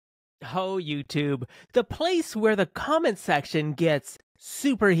Oh, YouTube, the place where the comment section gets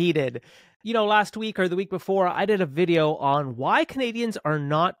super heated. You know, last week or the week before, I did a video on why Canadians are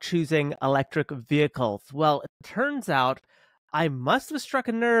not choosing electric vehicles. Well, it turns out I must have struck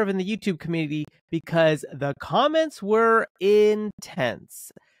a nerve in the YouTube community because the comments were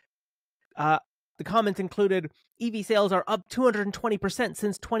intense. The comments included, EV sales are up 220%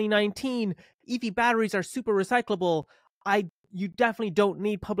 since 2019. EV batteries are super recyclable. You definitely don't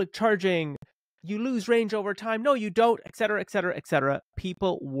need public charging. You lose range over time. No, you don't, etc., etc., etc.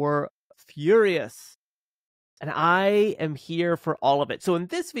 People were furious. And I am here for all of it. So in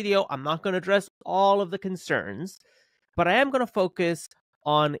this video, I'm not going to address all of the concerns, but I am going to focus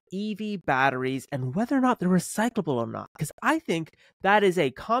on EV batteries and whether or not they're recyclable or not. Because I think that is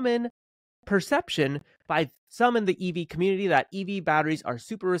a common perception by some in the EV community that EV batteries are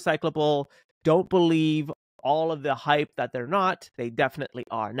super recyclable. Don't believe all of the hype that they're not. They definitely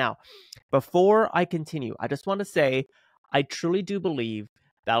are. Now, before I continue, I just want to say I truly do believe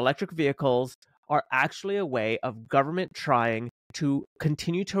that electric vehicles are actually a way of government trying to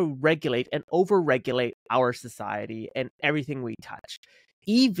continue to regulate and over-regulate our society and everything we touch.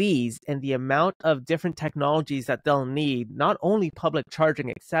 EVs and the amount of different technologies that they'll need, not only public charging,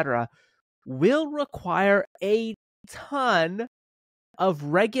 etc., will require a ton of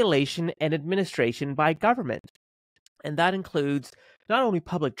regulation and administration by government. And that includes not only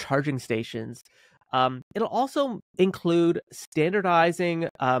public charging stations, it'll also include standardizing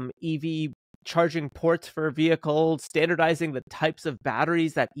EV charging ports for vehicles, standardizing the types of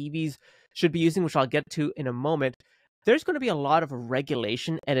batteries that EVs should be using, which I'll get to in a moment. There's going to be a lot of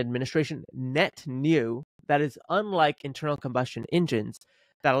regulation and administration net new that is unlike internal combustion engines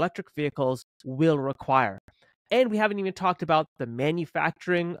that electric vehicles will require. And we haven't even talked about the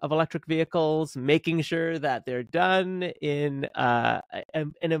manufacturing of electric vehicles, making sure that they're done in an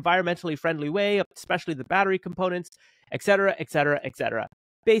environmentally friendly way, especially the battery components, etc., etc., etc.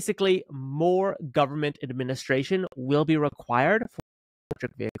 Basically, more government administration will be required for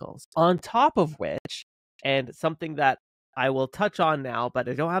electric vehicles. On top of which, and something that I will touch on now, but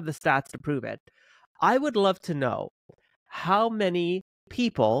I don't have the stats to prove it, I would love to know how many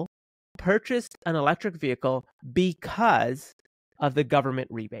people purchased an electric vehicle because of the government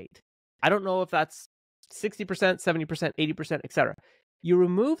rebate. I don't know if that's 60%, 70%, 80%, etc. You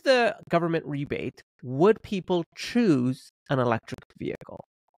remove the government rebate, would people choose an electric vehicle?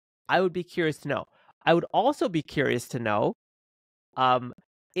 I would be curious to know. I would also be curious to know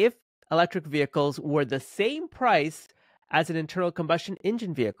if electric vehicles were the same price as an internal combustion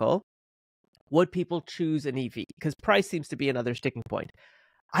engine vehicle, would people choose an EV? Because price seems to be another sticking point.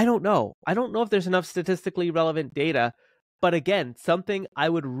 I don't know. I don't know if there's enough statistically relevant data, but again, something I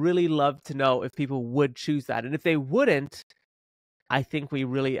would really love to know if people would choose that. And if they wouldn't, I think we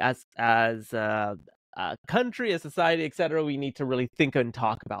really, as a country, a society, etc., we need to really think and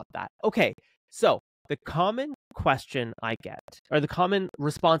talk about that. Okay, so the common question I get, or the common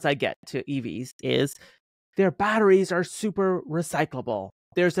response I get to EVs is their batteries are super recyclable.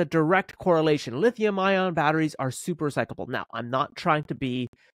 There's a direct correlation. Lithium-ion batteries are super recyclable. Now, I'm not trying to be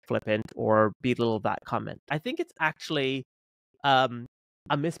flippant or belittle that comment. I think it's actually a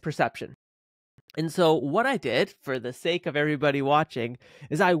misperception. And so what I did, for the sake of everybody watching,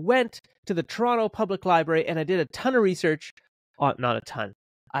 is I went to the Toronto Public Library and I did a ton of research on, not a ton,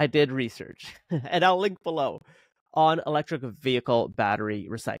 I did research, and I'll link below, on electric vehicle battery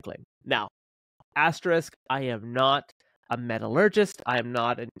recycling. Now, asterisk, I am not a metallurgist. I am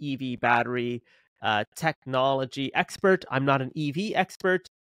not an EV battery technology expert. I'm not an EV expert.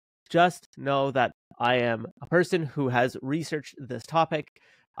 Just know that I am a person who has researched this topic.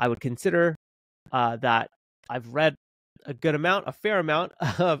 I would consider that I've read a fair amount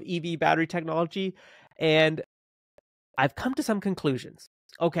of EV battery technology, and I've come to some conclusions.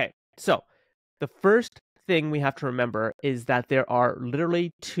 Okay, so the first thing we have to remember is that there are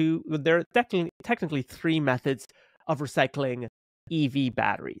technically three methods of recycling EV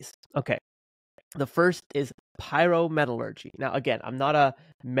batteries. Okay, the first is pyrometallurgy. Now, again, I'm not a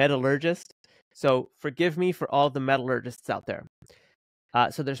metallurgist, so forgive me for all the metallurgists out there.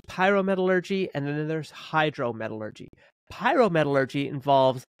 So there's pyrometallurgy, and then there's hydrometallurgy. Pyrometallurgy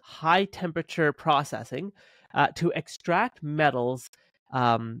involves high temperature processing to extract metals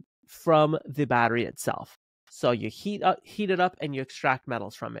from the battery itself. So you heat it up and you extract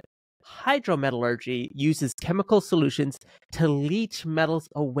metals from it. Hydrometallurgy uses chemical solutions to leach metals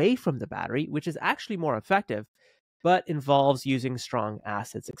away from the battery, which is actually more effective, but involves using strong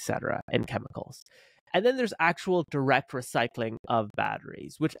acids, etc., and chemicals. And then there's actual direct recycling of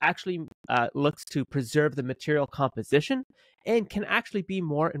batteries, which actually looks to preserve the material composition and can actually be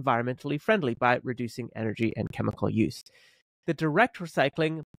more environmentally friendly by reducing energy and chemical use. The direct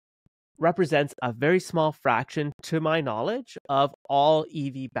recycling represents a very small fraction, to my knowledge, of all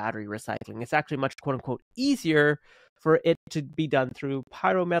EV battery recycling. It's actually much, quote unquote, easier for it to be done through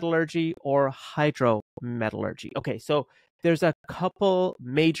pyrometallurgy or hydrometallurgy. Okay, so there's a couple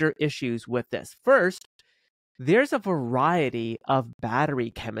major issues with this. First, there's a variety of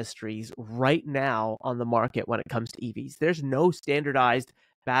battery chemistries right now on the market when it comes to EVs. There's no standardized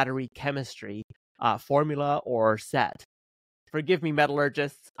battery chemistry formula or set. Forgive me,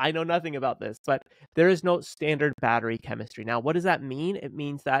 metallurgists, I know nothing about this, but there is no standard battery chemistry. Now, what does that mean? It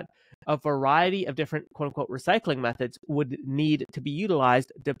means that a variety of different quote-unquote recycling methods would need to be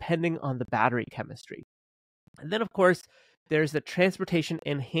utilized depending on the battery chemistry. And then, of course, there's the transportation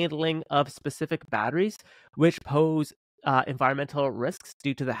and handling of specific batteries, which pose environmental risks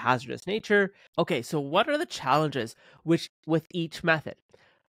due to the hazardous nature. Okay, so what are the challenges with each method?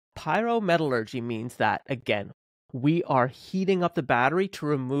 Pyrometallurgy means that, again, we are heating up the battery to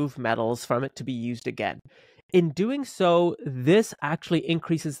remove metals from it to be used again. In doing so, this actually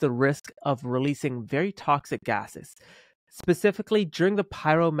increases the risk of releasing very toxic gases. Specifically, during the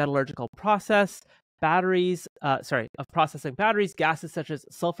pyrometallurgical process, processing batteries, gases such as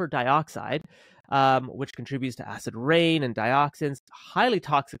sulfur dioxide, which contributes to acid rain and dioxins, highly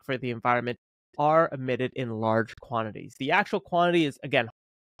toxic for the environment, are emitted in large quantities. The actual quantity is, again,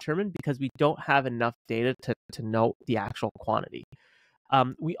 determined because we don't have enough data to know the actual quantity.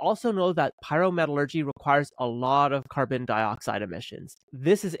 We also know that pyrometallurgy requires a lot of carbon dioxide emissions.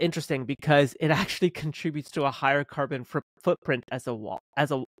 This is interesting because it actually contributes to a higher carbon footprint as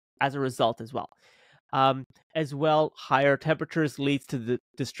a result as well. Higher temperatures leads to the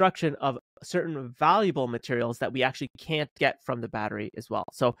destruction of certain valuable materials that we actually can't get from the battery as well.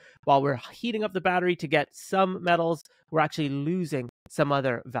 So while we're heating up the battery to get some metals, we're actually losing some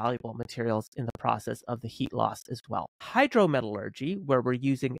other valuable materials in the process of the heat loss as well. Hydrometallurgy, where we're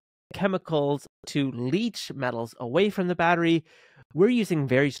using chemicals to leach metals away from the battery, we're using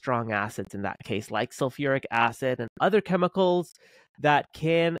very strong acids in that case, like sulfuric acid and other chemicals that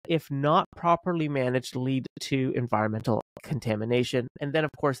can, if not properly managed, lead to environmental contamination. And then,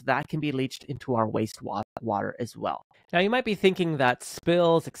 of course, that can be leached into our wastewater as well. Now, you might be thinking that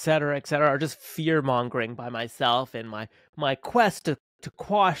spills, et cetera, are just fear-mongering by myself and my quest to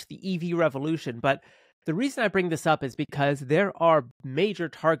quash the EV revolution. But the reason I bring this up is because there are major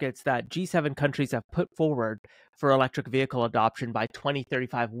targets that G7 countries have put forward for electric vehicle adoption by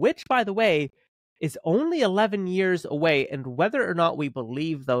 2035, which, by the way, is only 11 years away. And whether or not we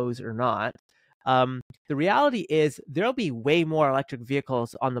believe those or not, the reality is there'll be way more electric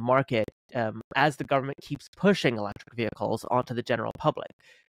vehicles on the market as the government keeps pushing electric vehicles onto the general public.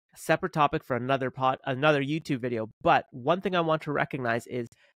 A separate topic for another YouTube video. But one thing I want to recognize is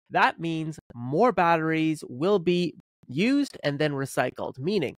that means more batteries will be used and then recycled,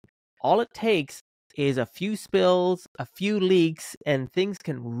 meaning all it takes is a few spills, a few leaks, and things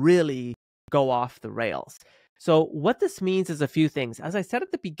can really go off the rails. So what this means is a few things. As I said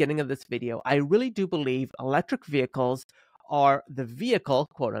at the beginning of this video, I really do believe electric vehicles are the vehicle,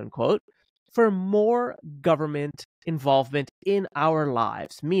 quote unquote, for more government involvement in our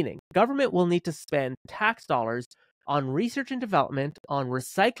lives, meaning government will need to spend tax dollars on research and development on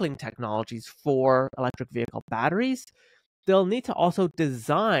recycling technologies for electric vehicle batteries. They'll need to also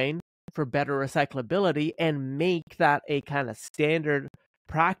design for better recyclability and make that a kind of standard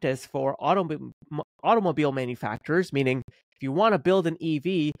practice for automobile manufacturers, meaning if you want to build an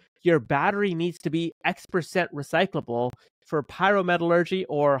EV, your battery needs to be X% recyclable. For pyrometallurgy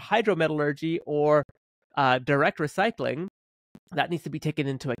or hydrometallurgy or direct recycling, that needs to be taken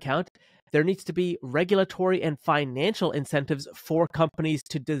into account. There needs to be regulatory and financial incentives for companies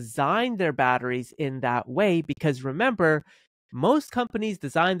to design their batteries in that way, because remember, most companies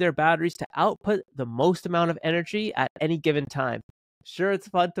design their batteries to output the most amount of energy at any given time. Sure, it's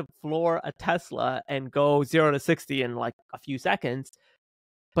fun to floor a Tesla and go 0 to 60 in like a few seconds,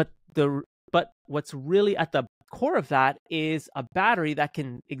 but what's really at the core of that is a battery that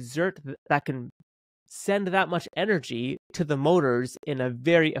can send that much energy to the motors in a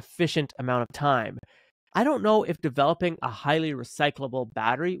very efficient amount of time. I don't know if developing a highly recyclable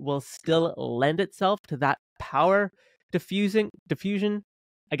battery will still lend itself to that power diffusion.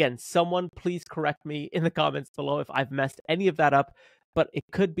 Again, someone please correct me in the comments below if I've messed any of that up, but it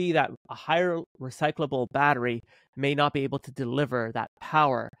could be that a higher recyclable battery may not be able to deliver that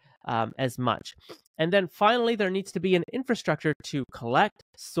power as much. And then finally, there needs to be an infrastructure to collect,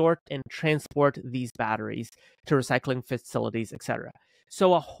 sort, and transport these batteries to recycling facilities, etc.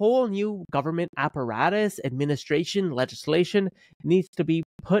 So a whole new government apparatus, administration, legislation needs to be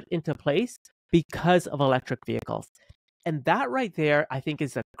put into place because of electric vehicles. And that right there, I think,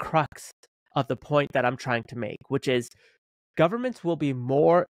 is the crux of the point that I'm trying to make, which is governments will be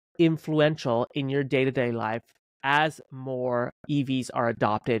more influential in your day-to-day life as more EVs are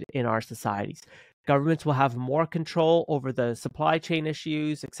adopted in our societies. Governments will have more control over the supply chain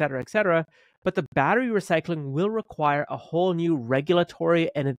issues, et cetera, but the battery recycling will require a whole new regulatory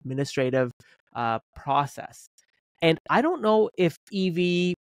and administrative process. And I don't know if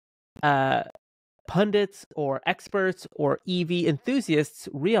EV pundits or experts or EV enthusiasts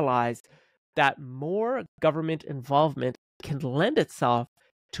realize that more government involvement can lend itself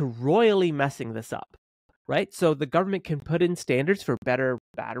to royally messing this up, right? So the government can put in standards for better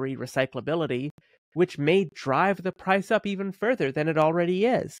battery recyclability, which may drive the price up even further than it already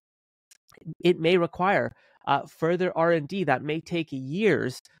is. It may require further R&D that may take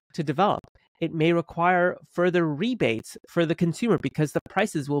years to develop. It may require further rebates for the consumer because the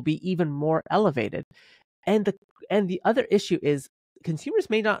prices will be even more elevated. And the other issue is consumers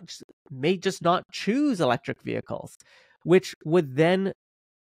may just not choose electric vehicles, which would then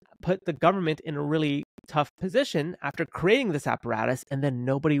put the government in a really tough position after creating this apparatus and then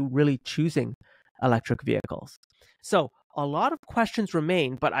nobody really choosing electric vehicles. So a lot of questions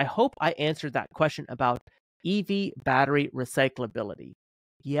remain, but I hope I answered that question about EV battery recyclability.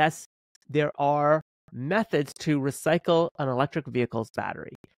 Yes, there are methods to recycle an electric vehicle's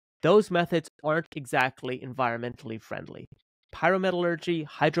battery. Those methods aren't exactly environmentally friendly. Pyrometallurgy,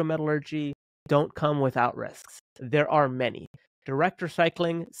 hydrometallurgy don't come without risks. There are many. Direct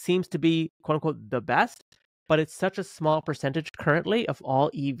recycling seems to be, quote unquote, the best, but it's such a small percentage currently of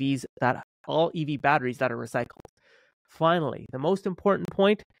all EV batteries that are recycled. Finally, the most important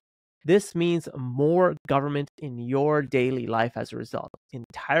point, this means more government in your daily life as a result.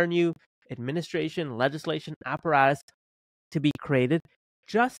 Entire new administration, legislation, apparatus to be created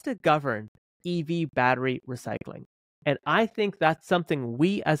just to govern EV battery recycling. And I think that's something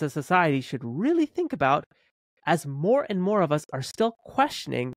we as a society should really think about, as more and more of us are still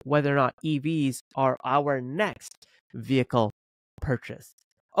questioning whether or not EVs are our next vehicle purchase.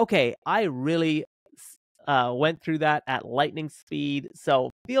 Okay, I really went through that at lightning speed,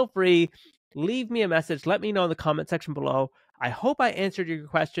 so feel free, leave me a message, let me know in the comment section below. I hope I answered your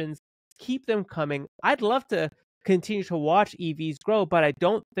questions. Keep them coming. I'd love to continue to watch EVs grow, but I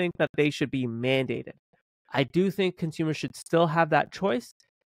don't think that they should be mandated. I do think consumers should still have that choice,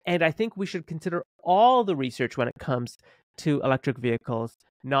 and I think we should consider all the research when it comes to electric vehicles,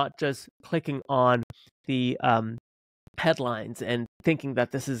 not just clicking on the headlines and thinking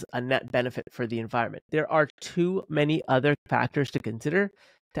that this is a net benefit for the environment. There are too many other factors to consider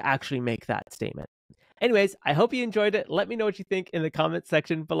to actually make that statement. Anyways, I hope you enjoyed it. Let me know what you think in the comment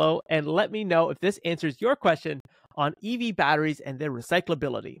section below, and let me know if this answers your question on EV batteries and their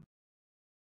recyclability.